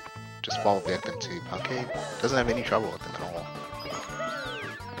 people just fall victim to. Punkay doesn't have any trouble with them at all.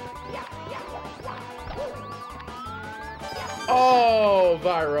 Oh,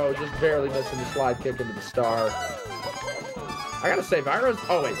 V1RO just barely missing the slide kick into the star. I gotta say, V1RO's...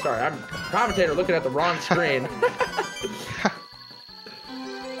 Oh, wait, sorry. I'm commentator looking at the wrong screen.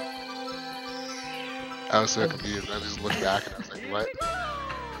 I was so confused. I just looked back and I was like, what?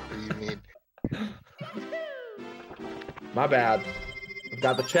 What do you mean? My bad. I've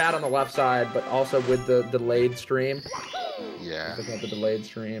got the chat on the left side, but also with the delayed stream. Yeah. Looking at the delayed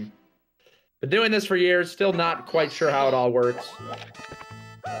stream. Been doing this for years, still not quite sure how it all works.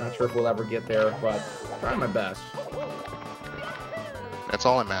 Not sure if we'll ever get there, but trying my best. That's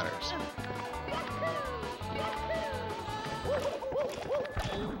all that matters.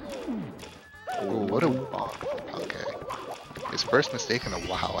 Ooh, what a bomb. Okay. His first mistake in a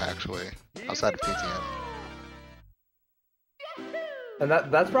while, actually. Outside of TTM. And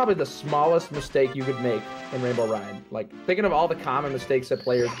that's probably the smallest mistake you could make in Rainbow Ride. Like, thinking of all the common mistakes that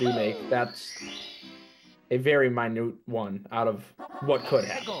players do make, that's a very minute one out of what could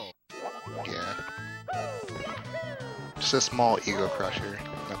happen. Yeah. Just a small ego crusher.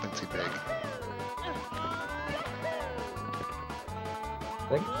 Nothing too big.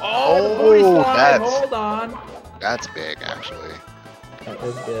 Oh, the booty slide! Hold on! That's big, actually. That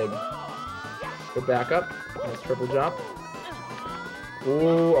is big. Good backup. Nice triple jump.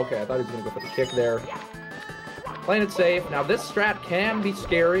 Ooh, okay, I thought he was going to go for the kick there. Playing it safe. Now, this strat can be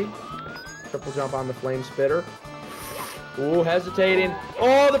scary. Triple jump on the flame spitter. Ooh, hesitating.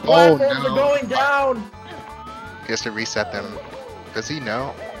 Oh, the platforms are going down! He has to reset them. Does he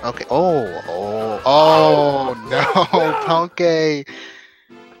know? Okay. No! Punkay!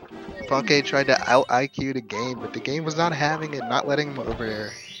 Punkay tried to out IQ the game, but the game was not having it, not letting him over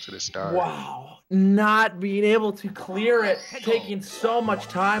there to the star. Wow. Not being able to clear it, taking so much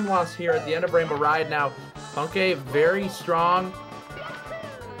time loss here at the end of Rainbow Ride. Now, Punkay very strong,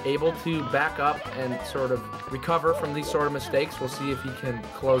 able to back up and sort of recover from these sort of mistakes. We'll see if he can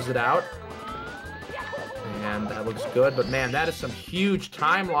close it out. And that looks good, but man, that is some huge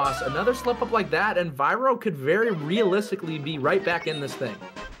time loss. Another slip up like that, and V1RO could very realistically be right back in this thing.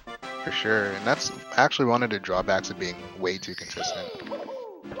 For sure, and that's actually one of the drawbacks of being way too consistent.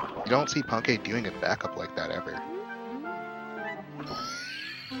 You don't see Punkay doing a backup like that ever.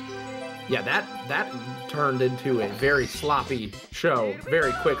 Yeah, that turned into a very sloppy show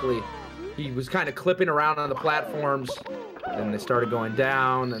very quickly. He was kind of clipping around on the platforms, And they started going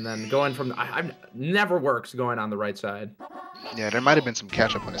down, and then going from... I never works going on the right side. Yeah, there might have been some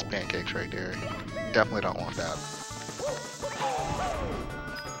ketchup on his pancakes right there. Definitely don't want that.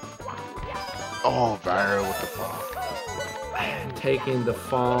 Oh, V1RO with the block. Taking the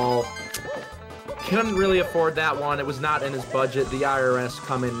fall. Couldn't really afford that one. It was not in his budget. The IRS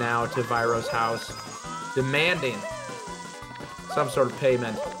coming now to V1RO's house, demanding some sort of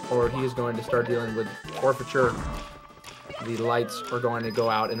payment, or he is going to start dealing with forfeiture. The lights are going to go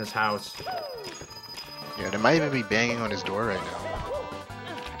out in his house. Yeah, they might even be banging on his door right now.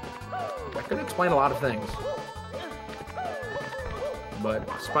 That could explain a lot of things. But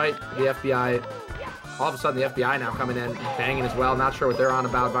despite the FBI, all of a sudden the FBI now coming in, banging as well. Not sure what they're on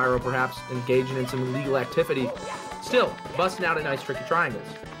about. V1RO perhaps engaging in some illegal activity. Still, busting out a nice tricky triangles.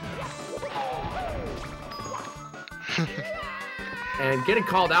 And getting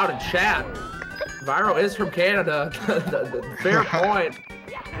called out in chat. V1RO is from Canada. the fair point.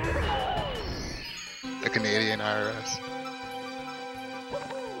 The Canadian IRS.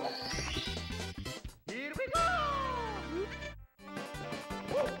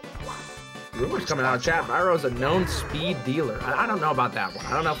 Rumors coming out of chat. V1RO is a known speed dealer. I don't know about that one.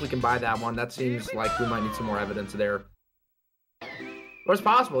 I don't know if we can buy that one. That seems like we might need some more evidence there. But it's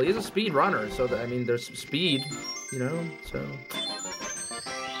possible. He's a speed runner, so I mean, there's speed, you know. So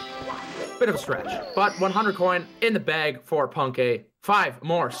bit of a stretch, but 100 coin in the bag for Punkay. 5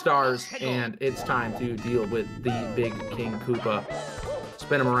 more stars, and it's time to deal with the big King Koopa.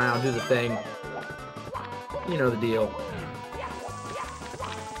 Spin him around, do the thing. You know the deal.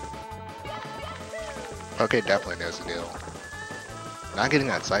 Okay, definitely knows the deal. Not getting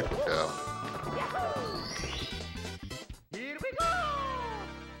that siphon though.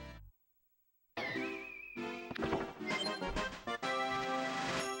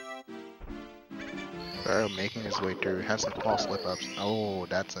 V1RO making his way through, has some false slip-ups. Oh,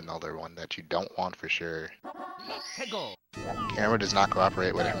 that's another one that you don't want for sure. Camera does not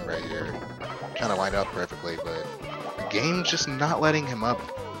cooperate with him right here. Trying to line up perfectly, but the game's just not letting him up.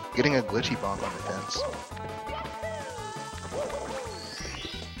 Getting a glitchy bonk on the fence.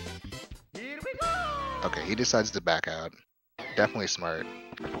 Okay, he decides to back out. Definitely smart.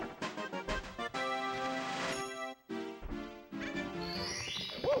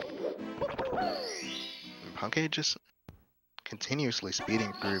 Punkay just continuously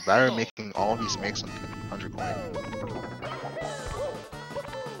speeding through. V1RO making all these makes on 100 coin.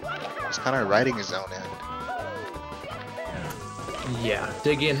 He's kind of riding his own end. Yeah,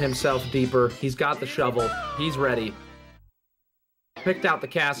 digging himself deeper. He's got the shovel. He's ready. Picked out the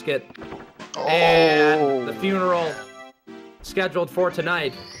casket. Oh. And the funeral scheduled for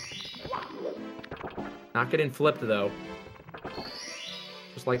tonight. Not getting flipped though.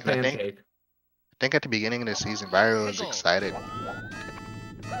 Just like Pancake. I think at the beginning of the season, V1RO was excited.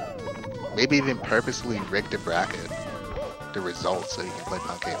 Maybe even purposely rigged the bracket, the results, so he can play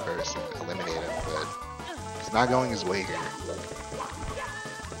Punkay first and eliminate him, but it's not going his way here.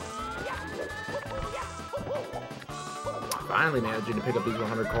 Finally managing to pick up these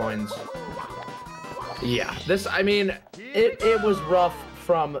 100 coins. Yeah, this, I mean, it was rough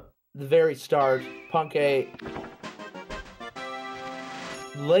from the very start. Punkay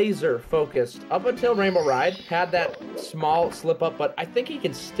laser focused up until Rainbow Ride, had that small slip up, but I think he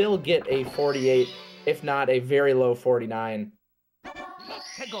can still get a 48, if not a very low 49. I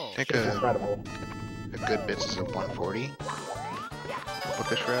think incredible. A good bits is a 140 with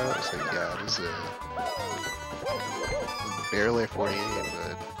this route. It's like, yeah, this is barely a 48,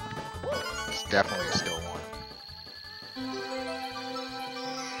 but it's definitely still one.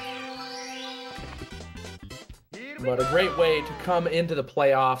 But a great way to come into the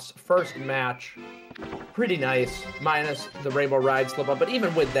playoffs. First match, pretty nice, minus the Rainbow Ride slip up. But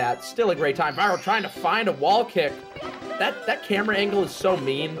even with that, still a great time. V1RO trying to find a wall kick. That camera angle is so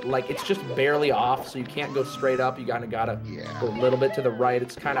mean. Like, it's just barely off, so you can't go straight up. You kind of gotta go a little bit to the right.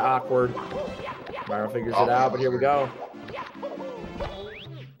 It's kind of awkward. V1RO figures it out, but here we go.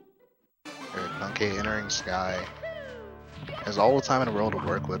 Punkay entering Sky. Has all the time in the world to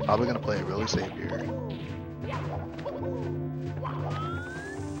work with. Probably gonna play it really safe here.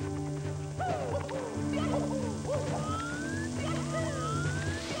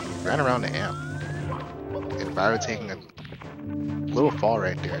 Ran around the amp. And V1RO taking a little fall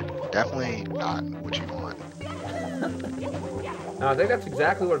right there. Definitely not what you want. I think that's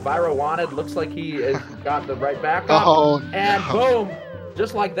exactly what V1RO wanted. Looks like he has got the right back up. And boom!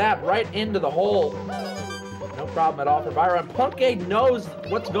 Just like that, right into the hole. No problem at all for V1RO. And Punkay knows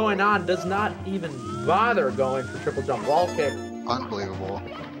what's going on. Does not even bother going for triple jump wall kick. Unbelievable.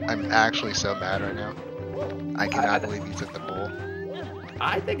 I'm actually so mad right now. I cannot believe he took the pull.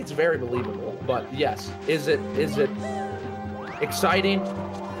 I think it's very believable, but yes, is it exciting?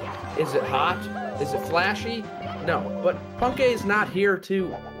 Is it hot? Is it flashy? No, but Punkay is not here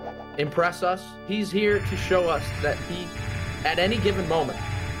to impress us. He's here to show us that he, at any given moment,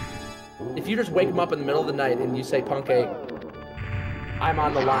 if you just wake him up in the middle of the night and you say, Punkay, I'm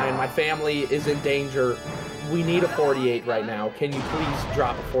on the line, my family is in danger, we need a 48 right now, can you please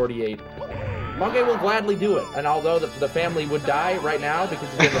drop a 48? Punkay will gladly do it, and although the family would die right now because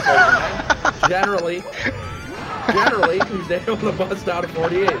he's in the 49, generally, he's able to bust out a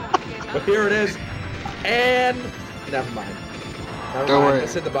 48. But here it is, and never mind. Don't worry.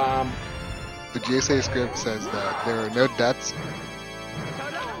 This hit the bomb. The GSA script says that there are no deaths.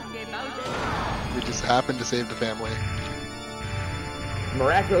 We just happened to save the family.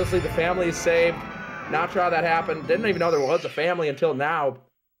 Miraculously, the family is saved. Not sure how that happened. Didn't even know there was a family until now.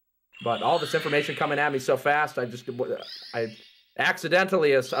 But all this information coming at me so fast, I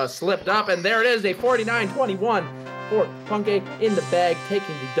accidentally slipped up, and there it is, a 49-21 for Punkay in the bag,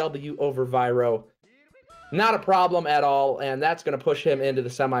 taking the W over V1RO. Not a problem at all, and that's going to push him into the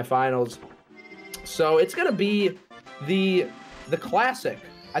semifinals. So it's going to be the classic.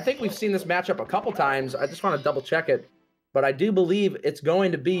 I think we've seen this matchup a couple times. I just want to double check it. But I do believe it's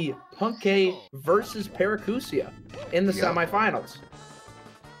going to be Punkay versus Paracusia in the semifinals.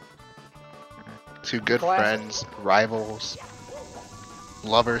 Two good friends, rivals,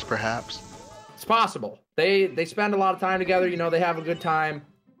 lovers perhaps. It's possible. They spend a lot of time together. You know, they have a good time.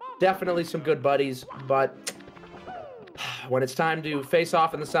 Definitely some good buddies. But when it's time to face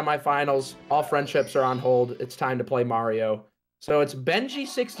off in the semifinals, all friendships are on hold. It's time to play Mario. So it's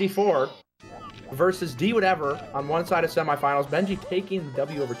Benji64 versus D Whatever on one side of semifinals. Benji taking the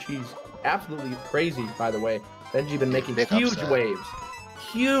W over Cheese. Absolutely crazy, by the way. Benji been making huge waves.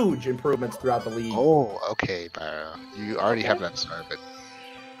 Huge improvements throughout the league. Oh, okay, V1RO. You already have that start, but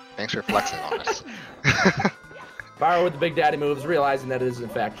thanks for flexing on us. V1RO with the Big Daddy moves, realizing that it is in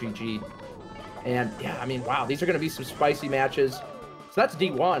fact GG. And yeah, I mean, wow, these are going to be some spicy matches. So that's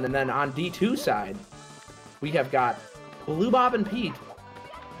D1, and then on D2 side, we have got Blue Bob and Pete.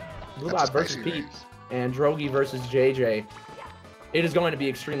 Blue Bob versus Pete, and Drogi versus JJ. It is going to be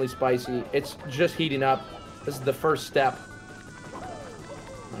extremely spicy. It's just heating up. This is the first step.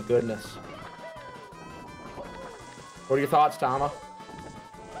 My goodness. What are your thoughts, Tama?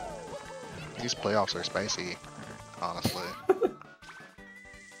 These playoffs are spicy, honestly. But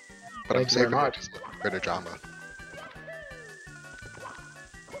I'm Thank you very saving much. it for the drama.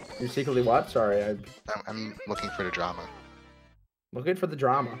 You're secretly what? Sorry, I'm looking for the drama. looking for the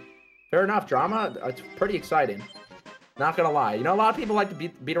drama. Fair enough, drama. It's pretty exciting. Not gonna lie. You know, a lot of people like to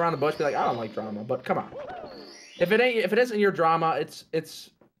beat around the bush, be like, I don't like drama, but come on. If it isn't your drama, it's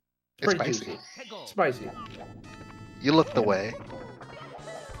pretty spicy. juicy. Spicy. You look the way.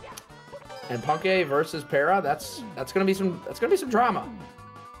 And Punkay versus Para, that's gonna be some drama.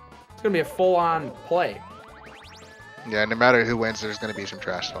 It's gonna be a full-on play. Yeah, no matter who wins, there's gonna be some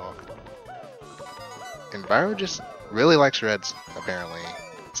trash talk. And V1RO just really likes reds, apparently.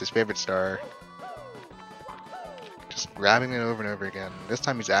 It's his favorite star. Just grabbing it over and over again. This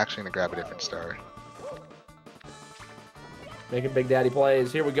time he's actually gonna grab a different star. Making Big Daddy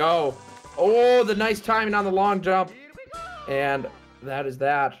plays. Here we go. Oh, the nice timing on the long jump. And that is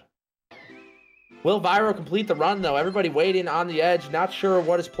that. Will V1RO complete the run, though? Everybody waiting on the edge. Not sure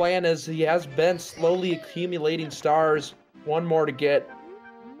what his plan is. He has been slowly accumulating stars. One more to get.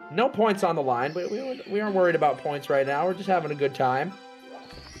 No points on the line, but we aren't worried about points right now. We're just having a good time.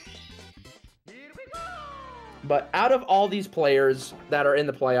 But out of all these players that are in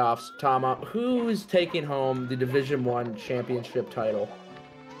the playoffs, Tama, who's taking home the Division I championship title?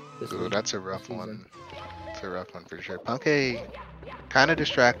 Ooh, that's a rough one. It's a rough one for sure. Punkay, kind of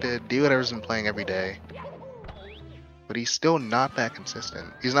distracted. D Whatever's been playing every day. But he's still not that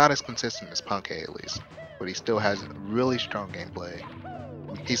consistent. He's not as consistent as Punkay, at least. But he still has really strong gameplay.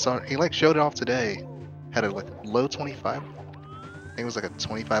 He showed it off today. Had a low 25. I think it was like a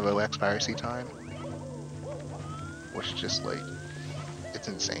 25-0x piracy time. Which just it's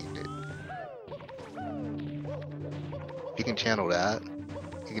insane, dude. If he can channel that,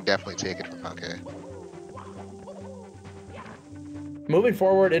 he can definitely take it from Punkay. Moving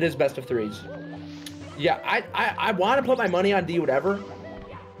forward, it is best of threes. Yeah, I want to put my money on D Whatever,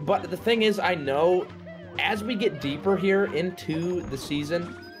 but the thing is, I know as we get deeper here into the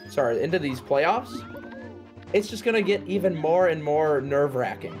season, into these playoffs, it's just going to get even more and more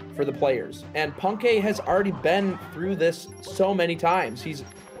nerve-wracking for the players. And Punkay has already been through this so many times. He's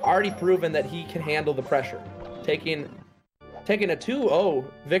already proven that he can handle the pressure. Taking a 2-0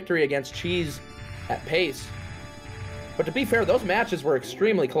 victory against Cheese at pace. But to be fair, those matches were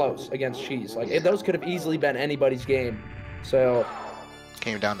extremely close against Cheese. Like, those could have easily been anybody's game. So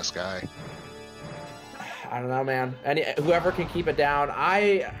came down to Sky. I don't know, man. Whoever can keep it down.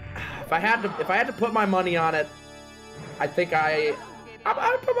 If I had to put my money on it, I think I'd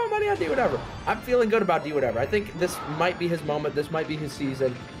put my money on D Whatever. I'm feeling good about D Whatever. I think this might be his moment. This might be his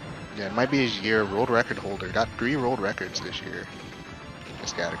season. Yeah, it might be his year. World record holder. Got 3 world records this year in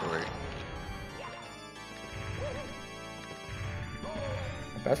this category.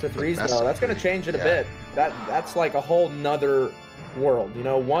 Best of 3s though. That's gonna change it a bit. That's like a whole nother world. You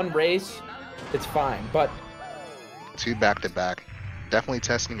know, 1 race, it's fine, but 2 back-to-back, definitely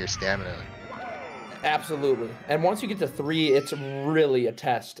testing your stamina. Absolutely. And once you get to 3, it's really a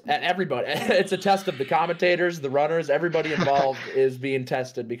test at everybody. It's a test of the commentators, the runners, everybody involved is being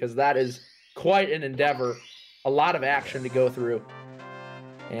tested, because that is quite an endeavor. A lot of action to go through.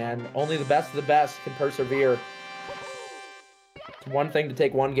 And only the best of the best can persevere. It's one thing to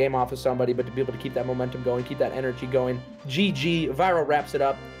take 1 game off of somebody, but to be able to keep that momentum going, keep that energy going. GG. V1RO wraps it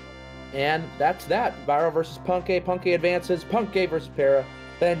up. And that's that. V1RO versus Punkay. Punkay advances. Punkay versus Para.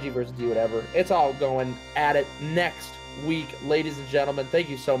 Benji versus D Whatever. It's all going at it next week, ladies and gentlemen. Thank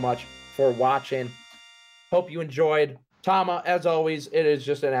you so much for watching. Hope you enjoyed. Tama, as always, it is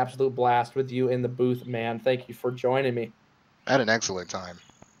just an absolute blast with you in the booth, man. Thank you for joining me. I had an excellent time.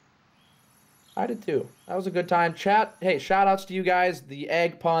 I did too. That was a good time. Chat, hey, shout outs to you guys. The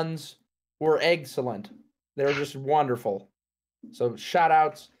egg puns were excellent. They were just wonderful. So shout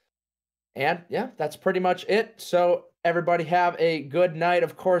outs. And yeah, that's pretty much it. So everybody have a good night.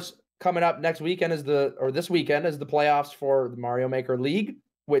 Of course, coming up next weekend this weekend is the playoffs for the Mario Maker League,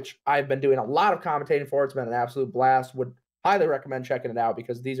 which I've been doing a lot of commentating for. It's been an absolute blast. Would highly recommend checking it out,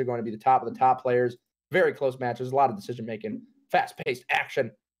 because these are going to be the top of the top players. Very close matches, a lot of decision making, fast paced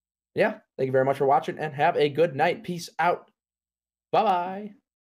action. Yeah, thank you very much for watching, and have a good night. Peace out. Bye-bye.